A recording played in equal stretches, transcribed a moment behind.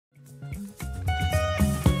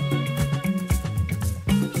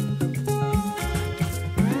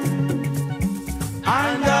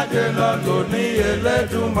jáde lọ lóní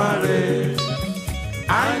Elédùmarè.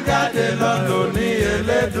 À ń jáde lọ lóní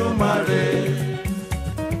Elédùmarè.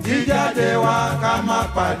 Jíjáde wa ká má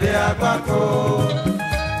pàdé àgbákò.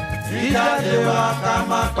 Jíjáde wa ká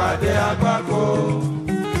má pàdé àgbákò.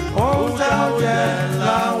 Ohun tá ó jẹ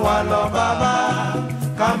là ń wá lọ bàbá.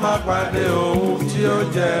 Ká má pàdé ohun tí ó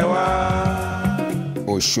jẹ wá.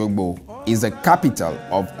 Osogbo is the capital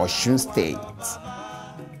of OSUN State,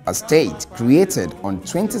 a state created on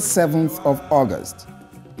 27th of August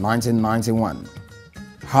 1991,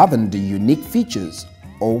 having the unique features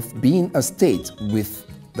of being a state with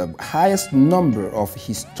the highest number of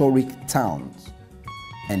historic towns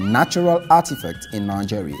and natural artifacts in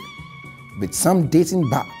Nigeria, with some dating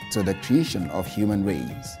back to the creation of human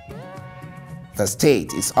race. The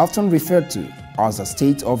state is often referred to as a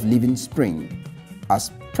state of living spring,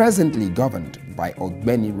 as presently governed by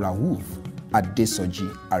Ogbeni Rave Adesoji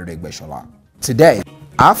Aregbesola. Today,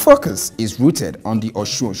 our focus is rooted on the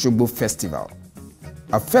OSOGBO festival,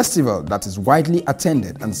 a festival that is widely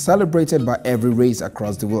attended and celebrated by every race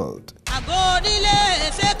across the world.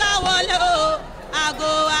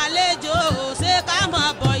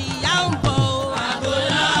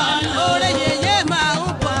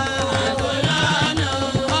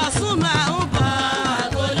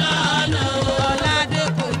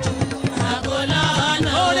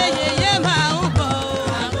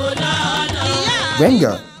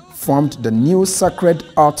 Wenger formed the new sacred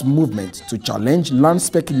art movement to challenge land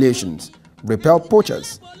speculations, repel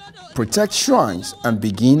poachers, protect shrines, and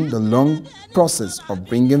begin the long process of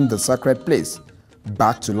bringing the sacred place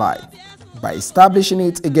back to life by establishing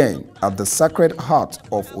it again at the sacred heart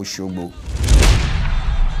of Osogbo.